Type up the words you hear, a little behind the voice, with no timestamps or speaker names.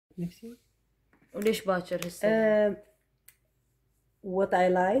بنفسي. وليش باكر هسه؟ What I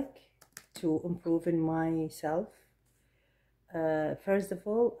like to improve in myself. First of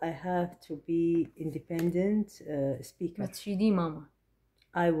all, I have to be independent speaker. ما تشيدي ماما.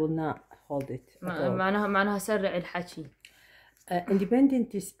 I will not hold it at all. معناها سرع الحكي.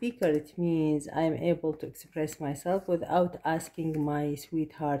 Independent speaker, it means I'm able to express myself without asking my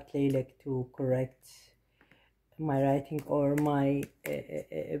sweetheart Leilek to correct my writing or my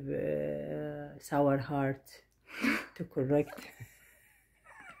sour heart to correct.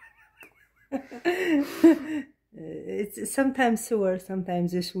 It's sometimes sour,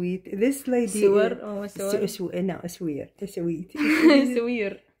 sometimes sweet. This lady sour or sour? No, sweet.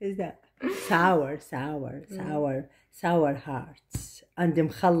 سوير. Is that sour hearts and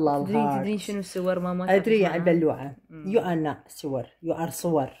مخلل hearts. تدري شنو سور ماما؟ أدري يا الدلوعة. You are not sour. You are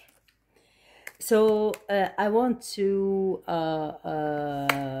صور. So I want to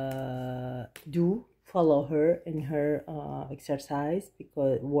follow her in her exercise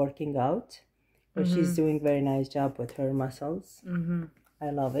because working out. She's doing very nice job with her muscles. I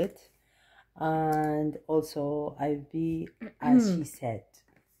love it. And also I'll be, as she said,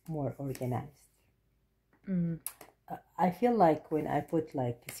 more organized. I feel like when I put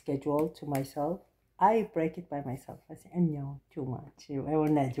like a schedule to myself, I break it by myself. I say, no, too much. I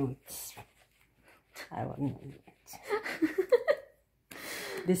will not do it. I will not do it.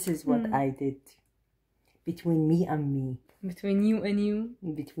 This is what I did between me and me. Between you and you?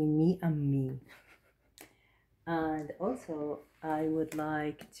 Between me and me. And also, I would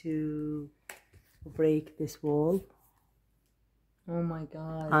like to break this wall. Oh my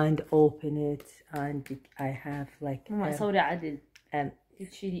god. And open it, and I have like صوري عدل.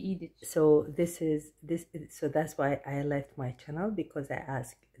 تشيلي ايدك. So so that's why I left my channel, because I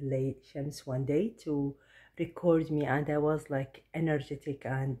asked Lay Shams one day to record me, and I was like energetic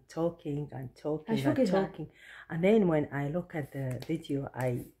and talking and talking. And then when I look at the video,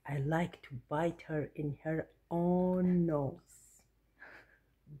 I like to bite her in her own nose.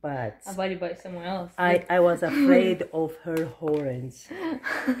 But somewhere else. I was afraid of her horns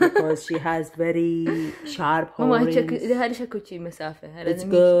because she has very sharp horns. It's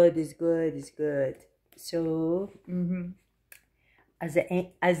good. So at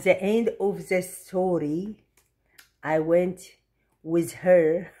the end of the story, I went with her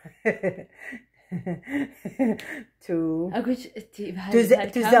to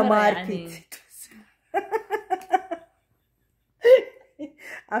the market.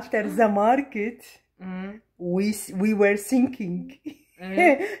 After the market, we were thinking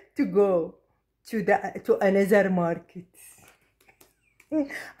to go to another market.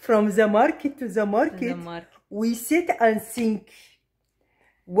 From the market to the market, we sit and think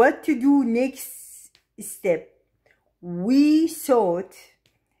what to do next step. We thought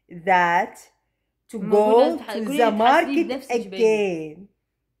that to go to the market again.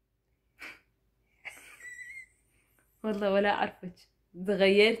 والله ولا أعرفك.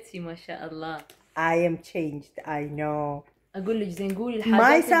 تغيرتي ما شاء الله. I am changed, I know. أقول لك زين قولي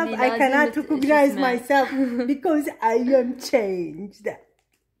الحاجات myself I cannot recognize myself because I am changed.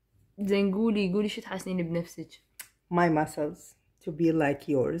 زين قولي شو تحسنين بنفسك؟ My muscles to be like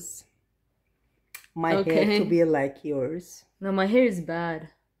yours. My hair to be like yours. No, my hair is bad.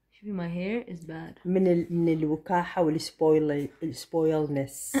 My hair is bad. من الوقاحة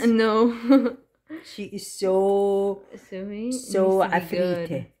والspoiledness. No. She is so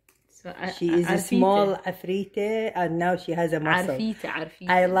عفريتة. She is a small عفريتة, and now she has a muscle. عرفيتة.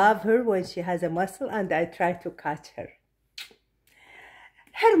 I love her when she has a muscle, and I try to catch her.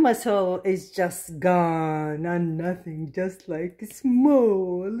 Her muscle is just gone and nothing, just like a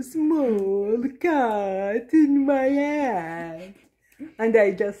small cat in my hand. And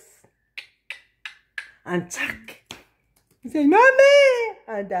I just chuck. Say, mommy!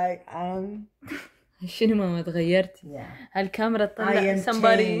 And I شنو ماما تغيرتي؟ هالكاميرا تطلع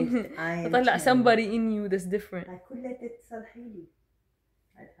somebody in you that's different. كلها تتصلحي لي.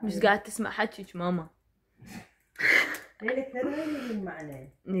 مش قاعد تسمع حكيك ماما.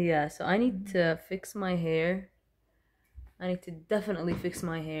 Yeah, so I need to fix my hair. I need to definitely fix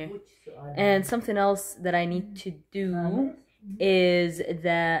my hair. And something else that I need to do is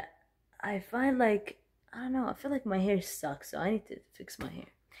that I find like, I don't know, I feel like my hair sucks, so I need to fix my hair.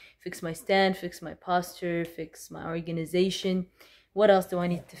 Fix my stand, fix my posture, fix my organization. What else do I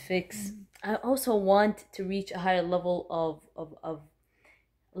need to fix? I also want to reach a higher level of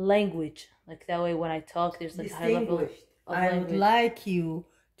language. Like that way when I talk, there's like a higher level of I would like you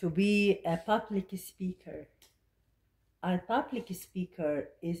to be a public speaker. A public speaker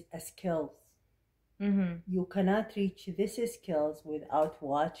is a skill. You cannot reach these skills without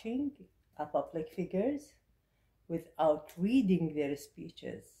watching public figures, without reading their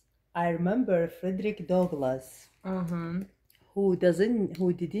speeches. I remember Frederick Douglass, who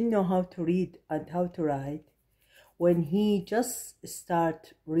didn't know how to read and how to write. When he just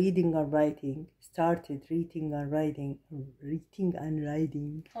started reading and writing,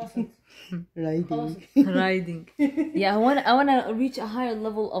 writing, Yeah, I want to reach a higher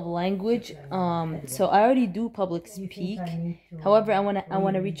level of language. So I already do public speak. However, I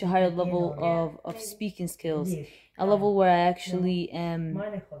want to reach a higher level of speaking skills, a level where I actually am,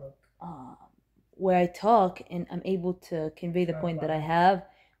 where I talk and I'm able to convey the point that I have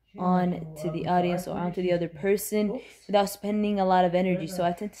on to the audience or onto the other person without spending a lot of energy. So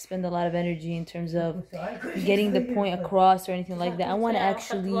I tend to spend a lot of energy in terms of getting the point across or anything like that. I want to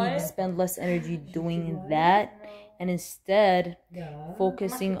actually spend less energy doing that and instead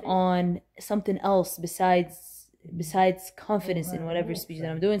focusing on something else besides confidence in whatever speech that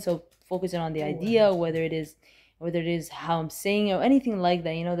I'm doing. So focusing on the idea, whether it is how I'm saying it or anything like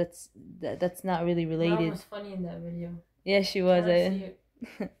that, you know, that's not really related. Mom was funny in that video. Yeah, she was.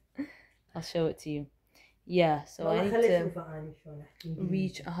 I'll show it to you. Yeah, so I need to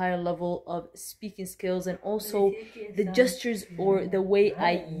reach a higher level of speaking skills, and also the gestures or the way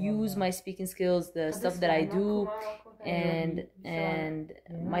I use my speaking skills, the stuff that I do, and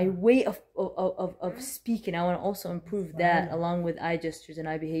my way of speaking. I want to also improve that along with eye gestures and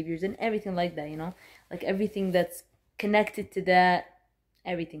eye behaviors and everything like that, you know, like everything that's connected to that,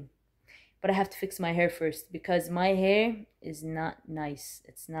 everything. But I have to fix my hair first because my hair is not nice.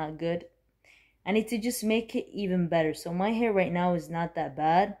 It's not good. I need to just make it even better. So my hair right now is not that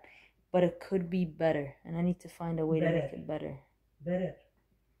bad, but it could be better. And I need to find a way to make it better.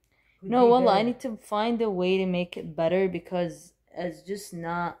 No, wallah, I need to find a way to make it better because it's just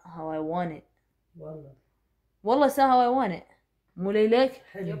not how I want it. Wallah, it's not how I want it. Mulaylek?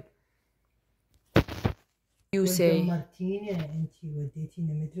 Yep. You say.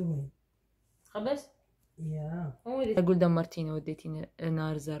 خبز؟ يا أقول دمرتيني وديتيني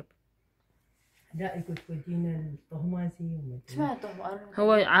نار زرب. لا قلت ودينا الطهمازية. سمعت طهمة.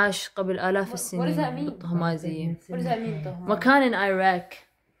 هو عاش قبل آلاف السنين بالطهمازية. مكان in Iraq,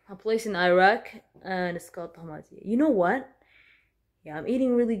 a place in Iraq, and it's called طهمازية. You know what? Yeah, I'm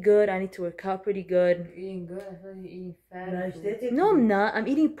eating really good. I need to work out pretty good. You're eating good. I feel like you're eating fat. No, I'm not. I'm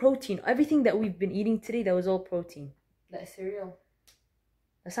eating protein. Everything that we've been eating today, that was all protein. That cereal.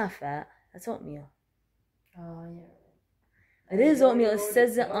 That's not fat. That's oatmeal. Oh yeah. It is oatmeal. It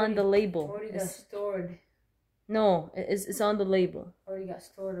says it on the label. Already got stored. No, it's on the label. Already got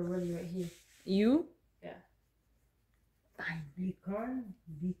stored already right here. You? Yeah. Fine. Beacon.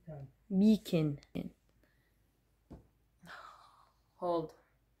 Hold.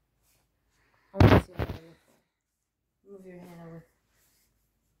 I want to see how I look. Move your hand over.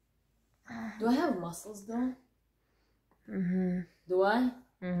 Do I have muscles though? Do I?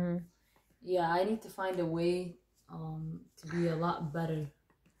 Yeah, I need to find a way to be a lot better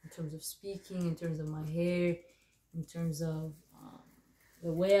in terms of speaking, in terms of my hair, in terms of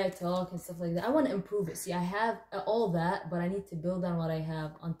the way I talk and stuff like that. I want to improve it. See, I have all that, but I need to build on what I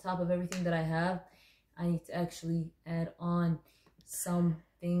have. On top of everything that I have, I need to actually add on some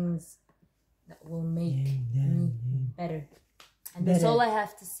things that will make me better. And that's all I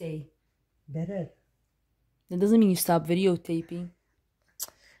have to say. Better. That doesn't mean you stop videotaping.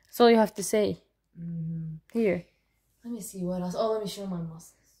 That's all you have to say. Here. Let me see what else. Oh, let me show my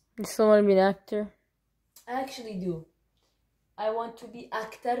muscles. You still want to be an actor? I actually do. I want to be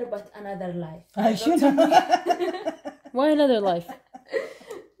actor, but another life. Why another life?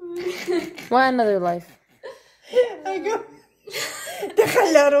 Why another life? Why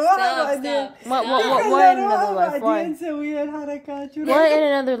another life? Why? Why in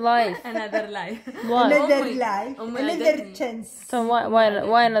another life? Another life. Why? Another chance. So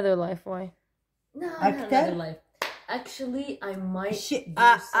why another life? Why? No, not another life. Actually, I might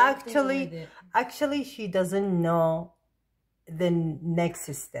actually she doesn't know the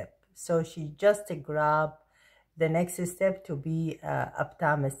next step, so she just grabbed the next step to be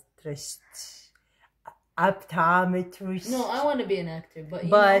optometrist. No, I want to be an actor,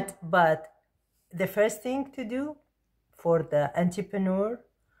 but the first thing to do for the entrepreneur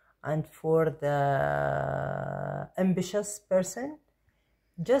and for the ambitious person,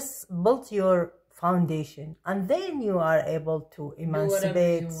 just build your foundation, and then you are able to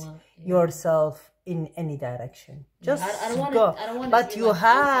emancipate yourself in any direction. Just go. But you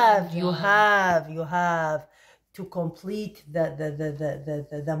have to complete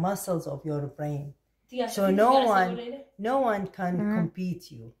the muscles of your brain. So no one can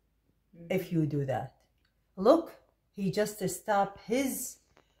compete you. if you do that. Look, he just stopped his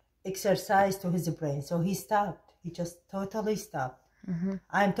exercise to his brain. So he stopped. He just totally stopped.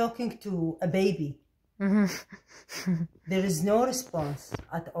 I'm talking to a baby. There is no response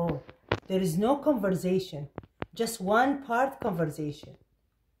at all. There is no conversation. Just one part conversation.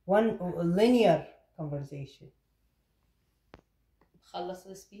 One linear conversation. خلص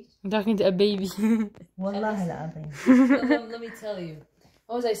the speech? I'm talking to a baby. والله العظيم. Let me tell you.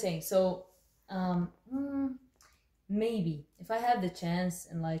 What was I saying? So, maybe if I have the chance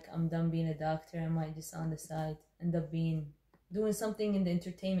and like I'm done being a doctor, I might just on the side end up doing something in the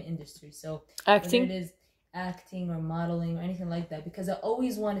entertainment industry. So Acting? whether it is acting or modeling or anything like that, because I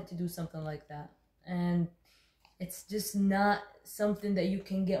always wanted to do something like that, and it's just not something that you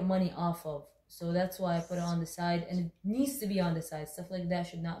can get money off of. So that's why I put it on the side, and it needs to be on the side. Stuff like that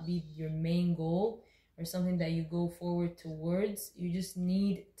should not be your main goal or something that you go forward towards. You just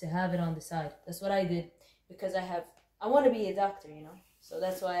need to have it on the side. That's what I did, because I want to be a doctor, you know. So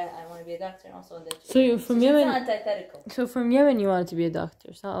that's why I want to be a doctor, and also in the. So you're from Yemen. It's not antithetical. So from Yemen, you wanted to be a doctor.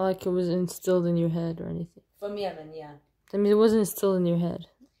 It's not like it was instilled in your head or anything. From Yemen, yeah. I mean, it wasn't instilled in your head.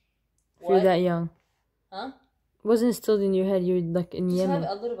 If you're that young. Huh? It wasn't instilled in your head. You're like in Just Yemen.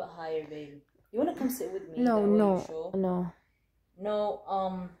 have it a little bit higher, baby. You want to come sit with me? No. No.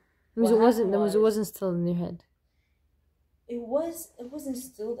 It wasn't instilled in your head. It was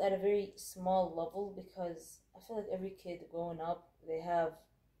instilled at a very small level, because I feel like every kid growing up, they have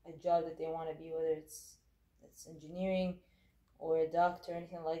a job that they want to be, whether it's engineering or a doctor or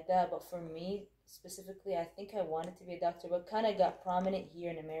anything like that. But for me specifically, I think I wanted to be a doctor, but kind of got prominent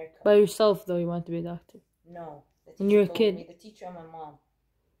here in America. By yourself, though, you want to be a doctor? No. When you're a kid? The teacher and my mom.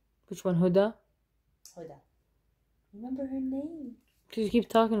 Which one, Huda? Huda. Remember her name? Because you keep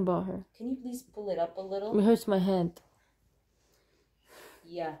talking about her. Can you please pull it up a little? It hurts my hand.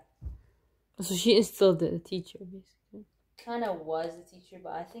 Yeah. So she instilled it, the teacher, basically. Kind of was the teacher,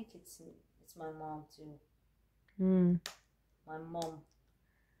 but I think it's my mom too. My mom.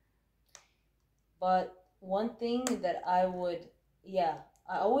 But one thing that I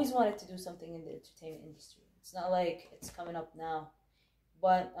always wanted to do something in the entertainment industry. It's not like it's coming up now,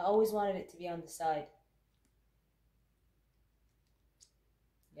 but I always wanted it to be on the side.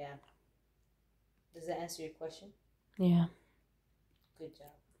 Yeah. Does that answer your question? Yeah. Good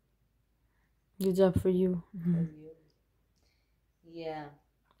job. Good job for you. For you. Yeah.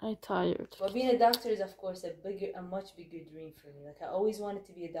 I'm tired. But being a doctor is, of course, a much bigger dream for me. Like, I always wanted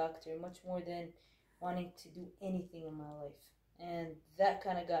to be a doctor, much more than wanting to do anything in my life. And that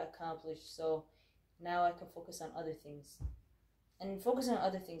kind of got accomplished. So now I can focus on other things. And focusing on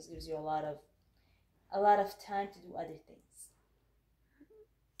other things gives you a lot of time to do other things.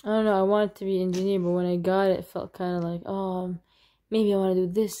 I don't know, I wanted to be an engineer, but when I got it, it felt kind of like, maybe I want to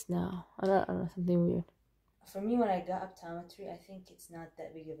do this now. I don't know, something weird. For me, when I got optometry, I think it's not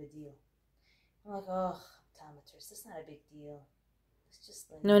that big of a deal. I'm like, optometrist, that's not a big deal. It's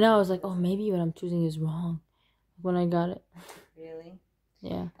just like... No, now I was like, maybe what I'm choosing is wrong. When I got it. Really?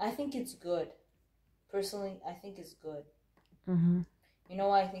 Yeah. I think it's good. Personally, I think it's good. Mm-hmm. You know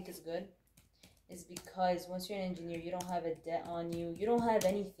why I think it's good? It's because once you're an engineer, you don't have a debt on you. You don't have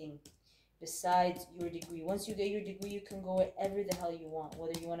anything besides your degree. Once you get your degree, you can go wherever the hell you want.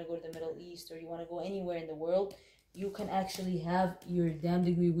 Whether you want to go to the Middle East or you want to go anywhere in the world, you can actually have your damn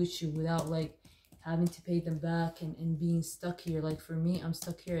degree with you without like having to pay them back and being stuck here. Like for me, I'm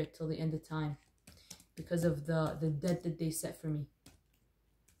stuck here till the end of time because of the debt that they set for me.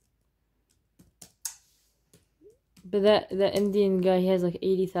 But that Indian guy, he has like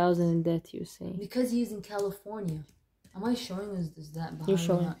 80,000 in debt, he was saying. Because he's in California. Am I showing? Is that behind? You're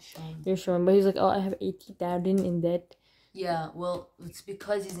showing. You're showing. But he's like, I have 80,000 in debt. Yeah, well, it's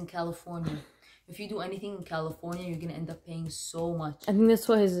because he's in California. If you do anything in California, you're gonna end up paying so much. I think that's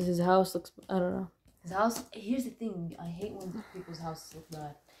why his house looks. I don't know. His house. Here's the thing. I hate when people's houses look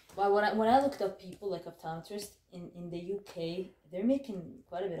bad. But when I looked up people like optometrists in the UK, they're making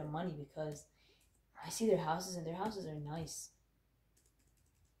quite a bit of money because I see their houses and their houses are nice.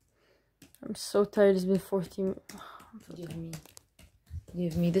 I'm so tired. It's been 14.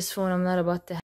 Give me this phone. I'm not about to